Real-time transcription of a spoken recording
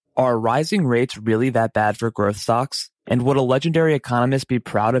Are rising rates really that bad for growth stocks? And would a legendary economist be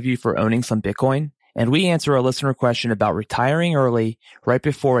proud of you for owning some Bitcoin? And we answer a listener question about retiring early right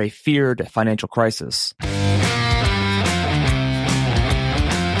before a feared financial crisis.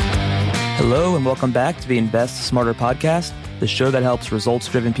 Hello and welcome back to the Invest Smarter podcast, the show that helps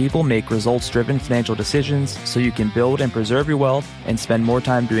results-driven people make results-driven financial decisions so you can build and preserve your wealth and spend more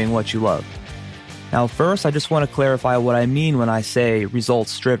time doing what you love. Now, first, I just want to clarify what I mean when I say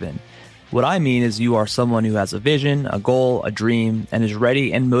results-driven. What I mean is you are someone who has a vision, a goal, a dream, and is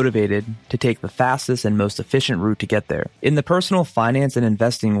ready and motivated to take the fastest and most efficient route to get there. In the personal finance and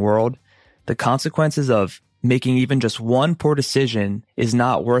investing world, the consequences of making even just one poor decision is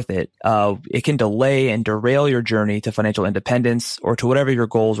not worth it. It can delay and derail your journey to financial independence or to whatever your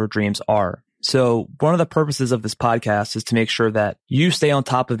goals or dreams are. So one of the purposes of this podcast is to make sure that you stay on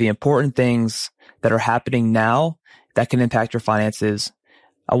top of the important things that are happening now that can impact your finances.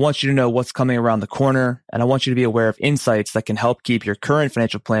 I want you to know what's coming around the corner, and I want you to be aware of insights that can help keep your current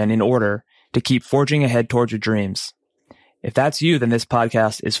financial plan in order to keep forging ahead towards your dreams. If that's you, then this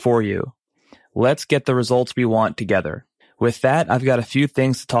podcast is for you. Let's get the results we want together. With that, I've got a few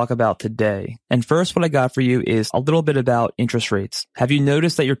things to talk about today. And first, what I got for you is a little bit about interest rates. Have you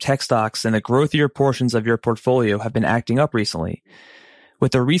noticed that your tech stocks and the growthier portions of your portfolio have been acting up recently?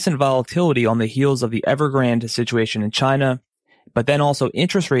 With the recent volatility on the heels of the Evergrande situation in China, but then also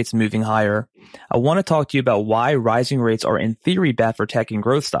interest rates moving higher, I want to talk to you about why rising rates are in theory bad for tech and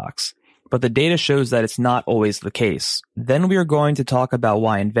growth stocks. But the data shows that it's not always the case. Then we are going to talk about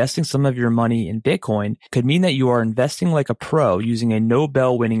why investing some of your money in Bitcoin could mean that you are investing like a pro using a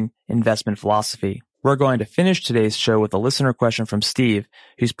Nobel-winning investment philosophy. We're going to finish today's show with a listener question from Steve,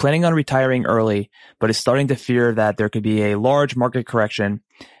 who's planning on retiring early, but is starting to fear that there could be a large market correction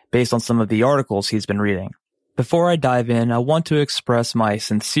based on some of the articles he's been reading. Before I dive in, I want to express my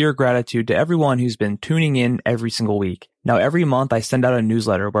sincere gratitude to everyone who's been tuning in every single week. Now, every month I send out a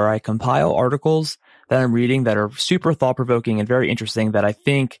newsletter where I compile articles that I'm reading that are super thought-provoking and very interesting that I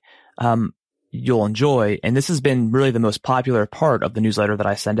think you'll enjoy. And this has been really the most popular part of the newsletter that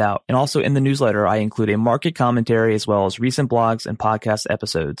I send out. And also in the newsletter, I include a market commentary as well as recent blogs and podcast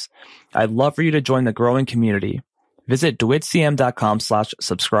episodes. I'd love for you to join the growing community. Visit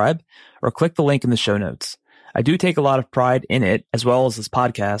dewitcm.com/subscribe or click the link in the show notes. I do take a lot of pride in it, as well as this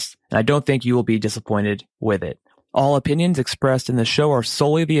podcast, and I don't think you will be disappointed with it. All opinions expressed in the show are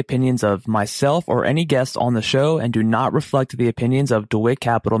solely the opinions of myself or any guest on the show and do not reflect the opinions of DeWitt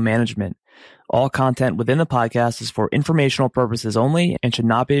Capital Management. All content within the podcast is for informational purposes only and should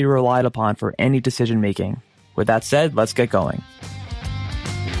not be relied upon for any decision making. With that said, let's get going.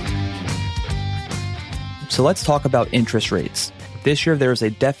 So let's talk about interest rates. This year, there is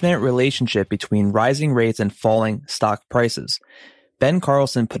a definite relationship between rising rates and falling stock prices. Ben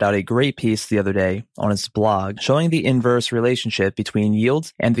Carlson put out a great piece the other day on his blog showing the inverse relationship between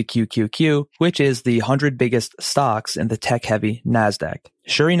yields and the QQQ, which is the 100 biggest stocks in the tech-heavy NASDAQ.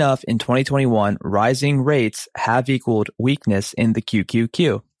 Sure enough, in 2021, rising rates have equaled weakness in the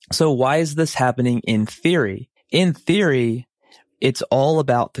QQQ. So why is this happening in theory? In theory, it's all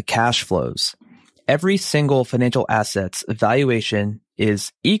about the cash flows. Every single financial asset's valuation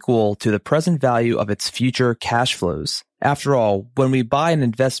is equal to the present value of its future cash flows. After all, when we buy an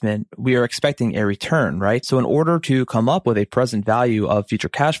investment, we are expecting a return, right? So in order to come up with a present value of future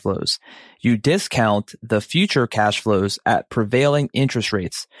cash flows, you discount the future cash flows at prevailing interest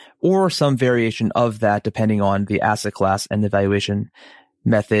rates or some variation of that depending on the asset class and the valuation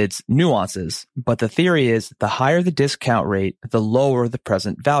method's nuances. But the theory is the higher the discount rate, the lower the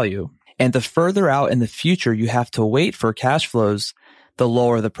present value. And the further out in the future you have to wait for cash flows, the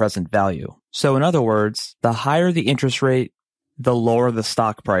lower the present value. So in other words, the higher the interest rate, the lower the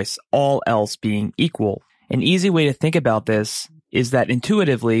stock price, all else being equal. An easy way to think about this is that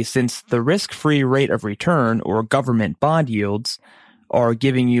intuitively, since the risk-free rate of return or government bond yields are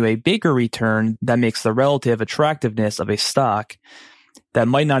giving you a bigger return, that makes the relative attractiveness of a stock that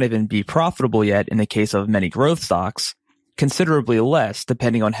might not even be profitable yet in the case of many growth stocks, considerably less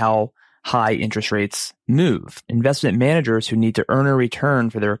depending on how high interest rates move. Investment managers who need to earn a return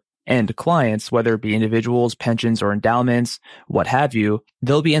for their end clients, whether it be individuals, pensions, or endowments, what have you,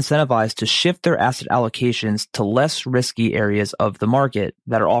 they'll be incentivized to shift their asset allocations to less risky areas of the market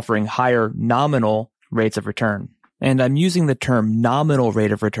that are offering higher nominal rates of return. And I'm using the term nominal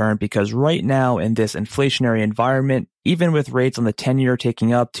rate of return because right now in this inflationary environment, even with rates on the 10-year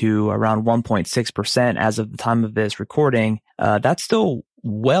taking up to around 1.6% as of the time of this recording, that's still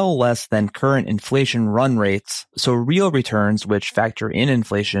well less than current inflation run rates. So real returns, which factor in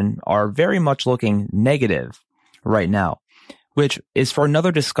inflation, are very much looking negative right now. which is for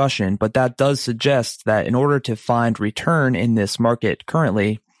another discussion, but that does suggest that in order to find return in this market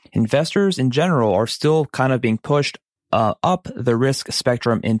currently, investors in general are still kind of being pushed up the risk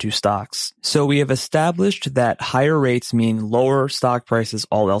spectrum into stocks. So we have established that higher rates mean lower stock prices,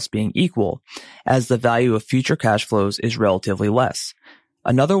 all else being equal, as the value of future cash flows is relatively less.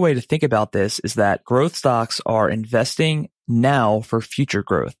 Another way to think about this is that growth stocks are investing now for future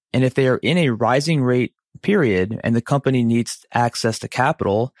growth. And if they are in a rising rate period and the company needs access to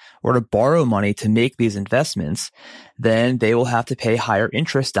capital or to borrow money to make these investments, then they will have to pay higher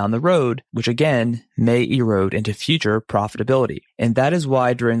interest down the road, which again may erode into future profitability. And that is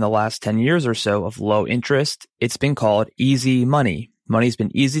why during the last 10 years or so of low interest, it's been called easy money. Money's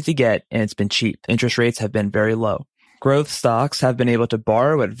been easy to get and it's been cheap. Interest rates have been very low. Growth stocks have been able to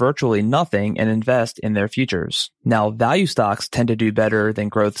borrow at virtually nothing and invest in their futures. Now, value stocks tend to do better than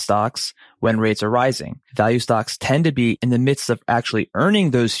growth stocks when rates are rising. Value stocks tend to be in the midst of actually earning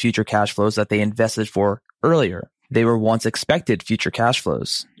those future cash flows that they invested for earlier. They were once expected future cash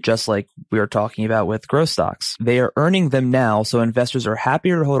flows, just like we were talking about with growth stocks. They are earning them now, so investors are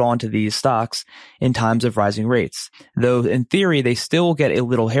happier to hold on to these stocks in times of rising rates. Though in theory, they still get a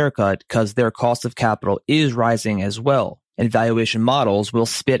little haircut because their cost of capital is rising as well. And valuation models will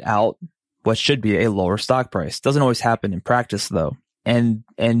spit out what should be a lower stock price. Doesn't always happen in practice though. And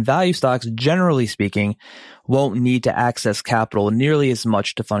value stocks, generally speaking, won't need to access capital nearly as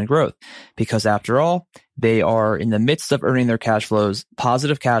much to fund growth because after all, they are in the midst of earning their cash flows,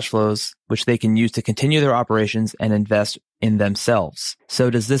 positive cash flows, which they can use to continue their operations and invest in themselves.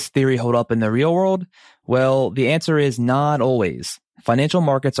 So does this theory hold up in the real world? Well, the answer is not always. Financial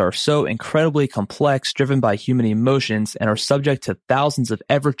markets are so incredibly complex, driven by human emotions, and are subject to thousands of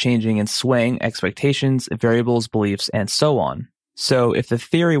ever-changing and swaying expectations, variables, beliefs, and so on. So if the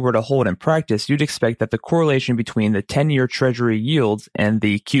theory were to hold in practice, you'd expect that the correlation between the 10-year treasury yields and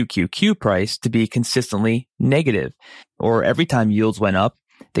the QQQ price to be consistently negative. Or every time yields went up,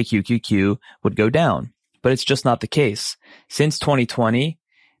 the QQQ would go down. But it's just not the case. Since 2020,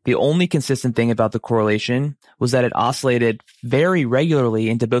 the only consistent thing about the correlation was that it oscillated very regularly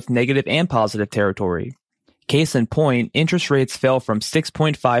into both negative and positive territory. Case in point, interest rates fell from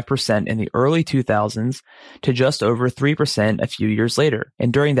 6.5% in the early 2000s to just over 3% a few years later.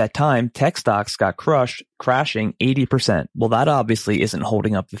 And during that time, tech stocks got crushed, crashing 80%. Well, that obviously isn't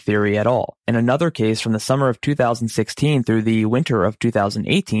holding up the theory at all. In another case, from the summer of 2016 through the winter of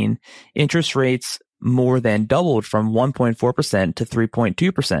 2018, interest rates more than doubled from 1.4% to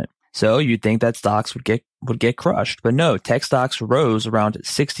 3.2%. So you'd think that stocks would get crushed, but no, tech stocks rose around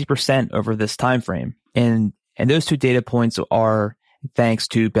 60% over this time frame. And those two data points are thanks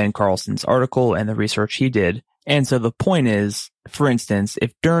to Ben Carlson's article and the research he did. And so the point is, for instance,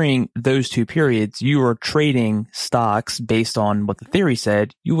 if during those two periods you were trading stocks based on what the theory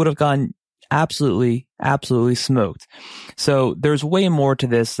said, you would have gotten absolutely smoked. So there's way more to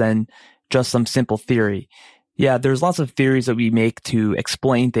this than just some simple theory. Yeah, there's lots of theories that we make to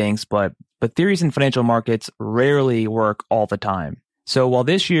explain things, but theories in financial markets rarely work all the time. So while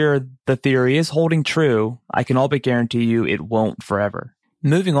this year the theory is holding true, I can all but guarantee you it won't forever.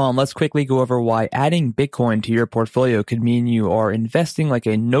 Moving on, let's quickly go over why adding Bitcoin to your portfolio could mean you are investing like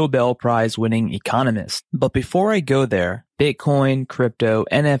a Nobel Prize winning economist. But before I go there, Bitcoin, crypto,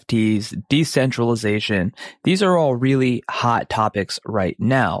 NFTs, decentralization, these are all really hot topics right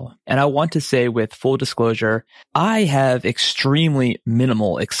now. And I want to say with full disclosure, I have extremely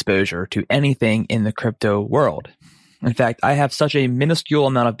minimal exposure to anything in the crypto world. In fact, I have such a minuscule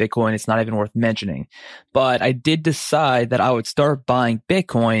amount of Bitcoin, it's not even worth mentioning. But I did decide that I would start buying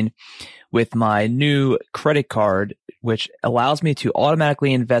Bitcoin with my new credit card, which allows me to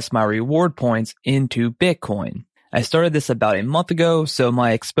automatically invest my reward points into Bitcoin. I started this about a month ago, so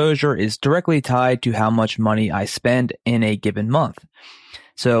my exposure is directly tied to how much money I spend in a given month.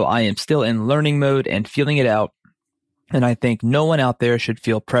 So I am still in learning mode and feeling it out. And I think no one out there should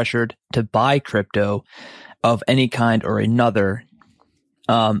feel pressured to buy crypto of any kind or another.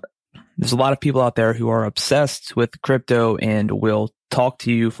 There's a lot of people out there who are obsessed with crypto and will talk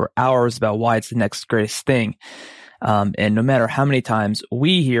to you for hours about why it's the next greatest thing. And no matter how many times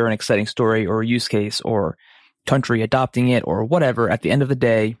we hear an exciting story or use case or country adopting it or whatever, at the end of the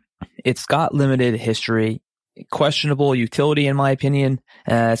day, it's got limited history, questionable utility in my opinion.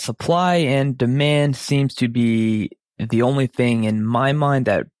 Supply and demand seems to be the only thing in my mind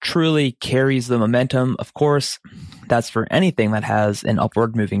that truly carries the momentum. Of course, that's for anything that has an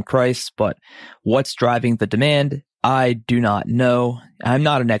upward moving price, but what's driving the demand? I do not know. I'm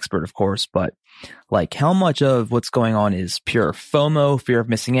not an expert, of course, but like how much of what's going on is pure FOMO, fear of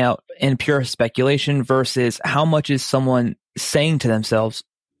missing out, and pure speculation versus how much is someone saying to themselves,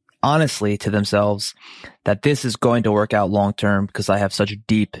 honestly to themselves, that this is going to work out long term because I have such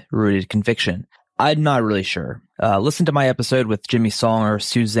deep rooted conviction? I'm not really sure. Listen to my episode with Jimmy Song or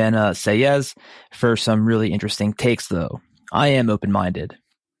Susanna Sayez for some really interesting takes, though. I am open-minded.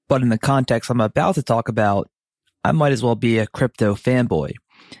 But in the context I'm about to talk about, I might as well be a crypto fanboy.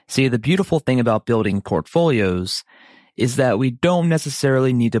 See, the beautiful thing about building portfolios is that we don't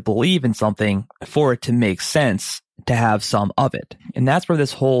necessarily need to believe in something for it to make sense to have some of it. And that's where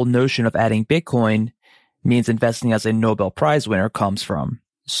this whole notion of adding Bitcoin means investing as a Nobel Prize winner comes from.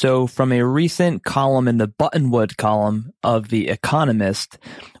 So from a recent column in the Buttonwood column of The Economist,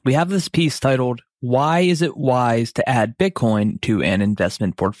 we have this piece titled, "Why is it wise to add Bitcoin to an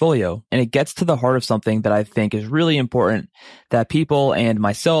investment portfolio?" And it gets to the heart of something that I think is really important that people, and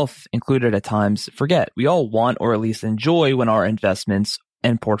myself included at times, forget. We all want, or at least enjoy, when our investments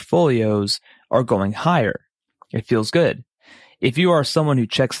and portfolios are going higher. It feels good. If you are someone who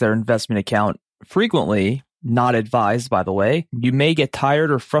checks their investment account frequently, not advised, by the way, you may get tired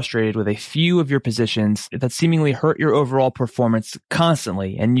or frustrated with a few of your positions that seemingly hurt your overall performance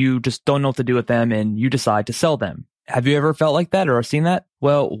constantly, and you just don't know what to do with them, and you decide to sell them. Have you ever felt like that or seen that?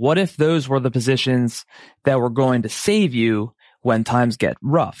 Well, what if those were the positions that were going to save you when times get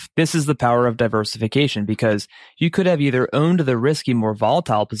rough? This is the power of diversification, because you could have either owned the risky, more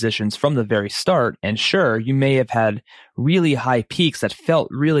volatile positions from the very start, and sure, you may have had really high peaks that felt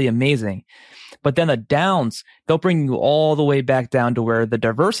really amazing. But then the downs, they'll bring you all the way back down to where the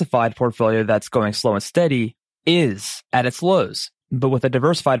diversified portfolio that's going slow and steady is at its lows. But with a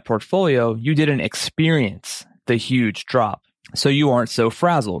diversified portfolio, you didn't experience the huge drop. So you aren't so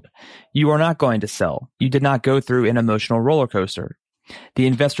frazzled. You are not going to sell. You did not go through an emotional roller coaster. The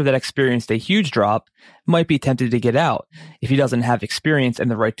investor that experienced a huge drop might be tempted to get out if he doesn't have experience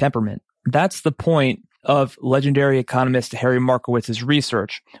and the right temperament. That's the point of legendary economist Harry Markowitz's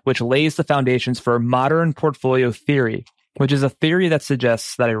research, which lays the foundations for modern portfolio theory, which is a theory that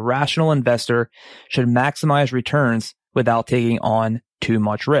suggests that a rational investor should maximize returns without taking on too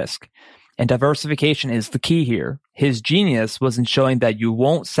much risk. And diversification is the key here. His genius was in showing that you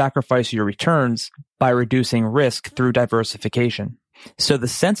won't sacrifice your returns by reducing risk through diversification. So the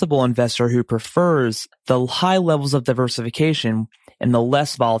sensible investor who prefers the high levels of diversification and the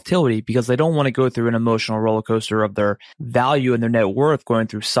less volatility, because they don't want to go through an emotional roller coaster of their value and their net worth going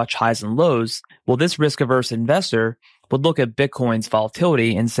through such highs and lows, well, this risk-averse investor would look at Bitcoin's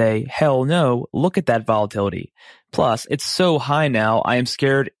volatility and say, hell no, look at that volatility. Plus, it's so high now, I am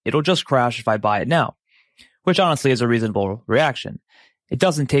scared it'll just crash if I buy it now, which honestly is a reasonable reaction. It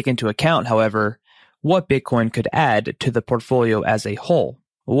doesn't take into account, however, what Bitcoin could add to the portfolio as a whole.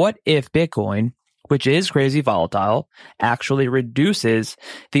 What if Bitcoin, which is crazy volatile, actually reduces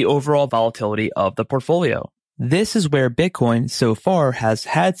the overall volatility of the portfolio? This is where Bitcoin so far has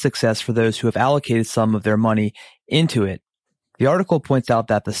had success for those who have allocated some of their money into it. The article points out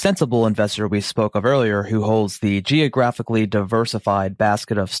that the sensible investor we spoke of earlier, who holds the geographically diversified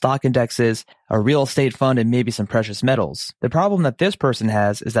basket of stock indexes, a real estate fund, and maybe some precious metals. The problem that this person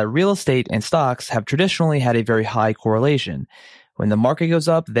has is that real estate and stocks have traditionally had a very high correlation. When the market goes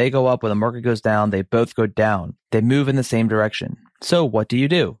up, they go up. When the market goes down, they both go down. They move in the same direction. So what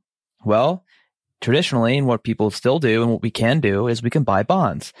do? Well, traditionally, and what people still do and what we can do is we can buy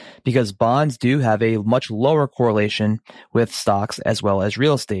bonds, because bonds do have a much lower correlation with stocks as well as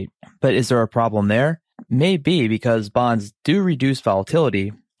real estate. But is there a problem there? Maybe, because bonds do reduce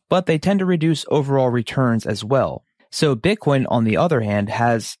volatility, but they tend to reduce overall returns as well. So Bitcoin, on the other hand,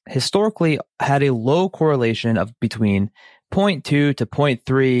 has historically had a low correlation of between 0.2 to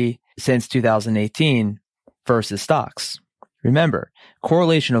 0.3 since 2018 versus stocks. Remember,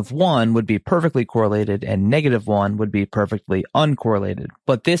 correlation of 1 would be perfectly correlated and -1 would be perfectly uncorrelated.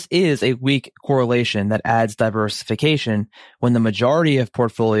 But this is a weak correlation that adds diversification when the majority of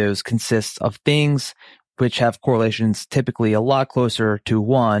portfolios consists of things which have correlations typically a lot closer to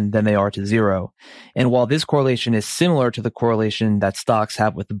 1 than they are to 0. And while this correlation is similar to the correlation that stocks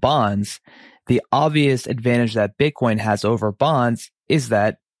have with bonds, the obvious advantage that Bitcoin has over bonds is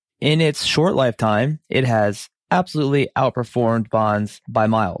that in its short lifetime, it has absolutely outperformed bonds by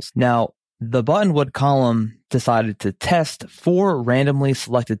miles. Now, the Buttonwood column decided to test 4 randomly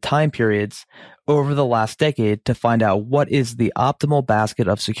selected time periods over the last decade to find out what is the optimal basket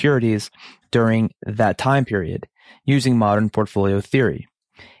of securities during that time period using modern portfolio theory.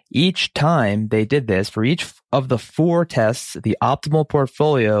 Each time they did this, for each of the 4 tests, the optimal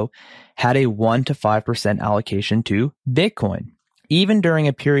portfolio had a 1 to 5% allocation to Bitcoin. Even during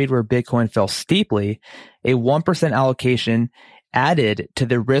a period where Bitcoin fell steeply, a 1% allocation added to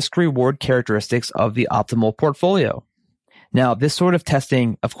the risk-reward characteristics of the optimal portfolio. Now, this sort of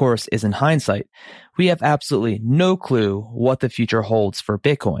testing, of course, is in hindsight. We have absolutely no clue what the future holds for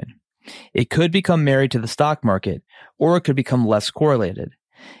Bitcoin. It could become married to the stock market, or it could become less correlated.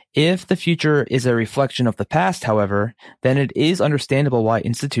 If the future is a reflection of the past, however, then it is understandable why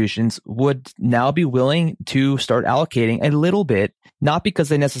institutions would now be willing to start allocating a little bit, not because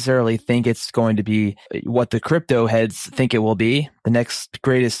they necessarily think it's going to be what the crypto heads think it will be, the next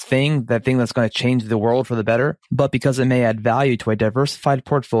greatest thing, that thing that's going to change the world for the better, but because it may add value to a diversified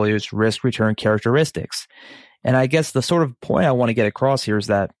portfolio's risk-return characteristics. And I guess the sort of point I want to get across here is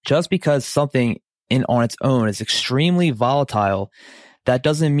that just because something on its own is extremely volatile, that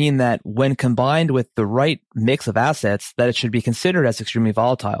doesn't mean that when combined with the right mix of assets, that it should be considered as extremely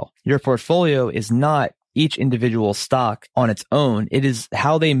volatile. Your portfolio is not each individual stock on its own. It is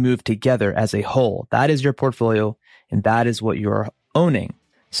how they move together as a whole. That is your portfolio, and that is what you're owning.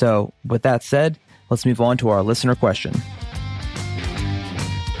 So with that said, let's move on to our listener question.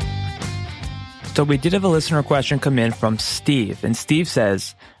 So we did have a listener question come in from Steve, and Steve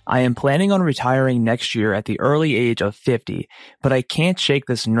says, I am planning on retiring next year at the early age of 50, but I can't shake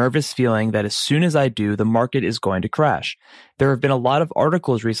this nervous feeling that as soon as I do, the market is going to crash. There have been a lot of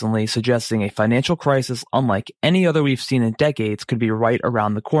articles recently suggesting a financial crisis unlike any other we've seen in decades could be right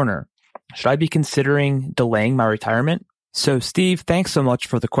around the corner. Should I be considering delaying my retirement? So Steve, thanks so much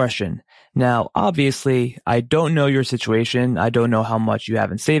for the question. Now, obviously, I don't know your situation. I don't know how much you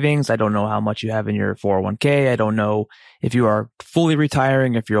have in savings. I don't know how much you have in your 401k. I don't know if you are fully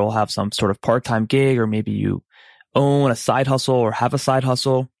retiring, if you'll have some sort of part-time gig, or maybe you own a side hustle or have a side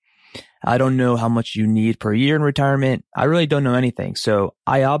hustle. I don't know how much you need per year in retirement. I really don't know anything. So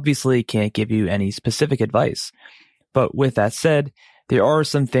I obviously can't give you any specific advice. But with that said, there are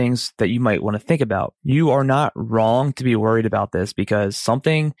some things that you might want to think about. You are not wrong to be worried about this, because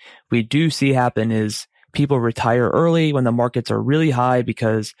something we do see happen is people retire early when the markets are really high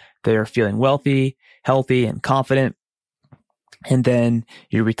because they're feeling wealthy, healthy, and confident. And then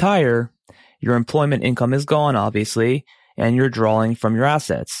you retire, your employment income is gone, obviously, and you're drawing from your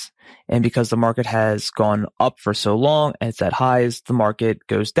assets. And because the market has gone up for so long and it's at highs, the market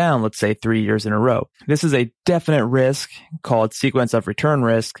goes down, let's say 3 years in a row. This is a definite risk called sequence of return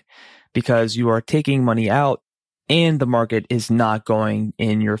risk, because you are taking money out and the market is not going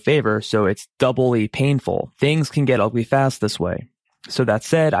in your favor. So it's doubly painful. Things can get ugly fast this way. So that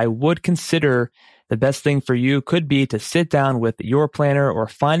said, I would consider the best thing for you could be to sit down with your planner or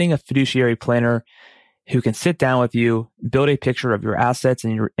finding a fiduciary planner who can sit down with you, build a picture of your assets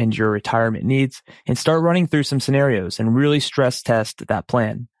and your retirement needs, and start running through some scenarios and really stress test that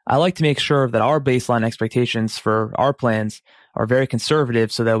plan. I like to make sure that our baseline expectations for our plans are very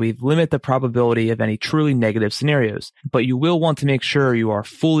conservative so that we limit the probability of any truly negative scenarios. But you will want to make sure you are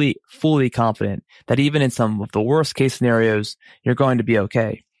fully confident that even in some of the worst case scenarios, you're going to be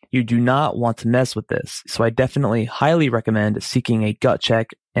okay. You do not want to mess with this. So I definitely highly recommend seeking a gut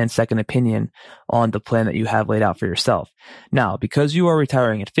check and second opinion on the plan that you have laid out for yourself. Now, because you are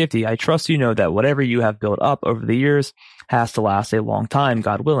retiring at 50, I trust you know that whatever you have built up over the years has to last a long time,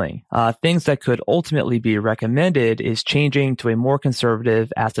 God willing. Things that could ultimately be recommended is changing to a more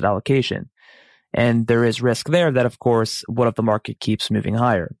conservative asset allocation. And there is risk there that, of course, what if the market keeps moving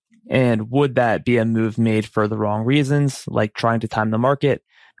higher? And would that be a move made for the wrong reasons, like trying to time the market?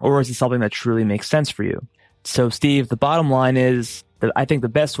 Or is it something that truly makes sense for you? So, Steve, the bottom line is that I think the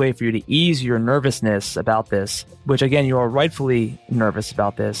best way for you to ease your nervousness about this, which again, you are rightfully nervous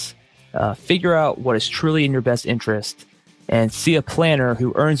about this, figure out what is truly in your best interest and see a planner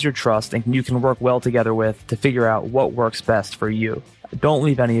who earns your trust and you can work well together with to figure out what works best for you. Don't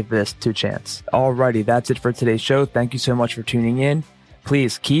leave any of this to chance. Alrighty, that's it for today's show. Thank you so much for tuning in.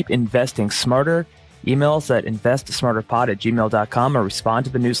 Please keep investing smarter. Email us at investsmarterpod@gmail.com or respond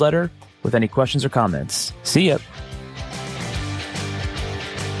to the newsletter with any questions or comments. See ya.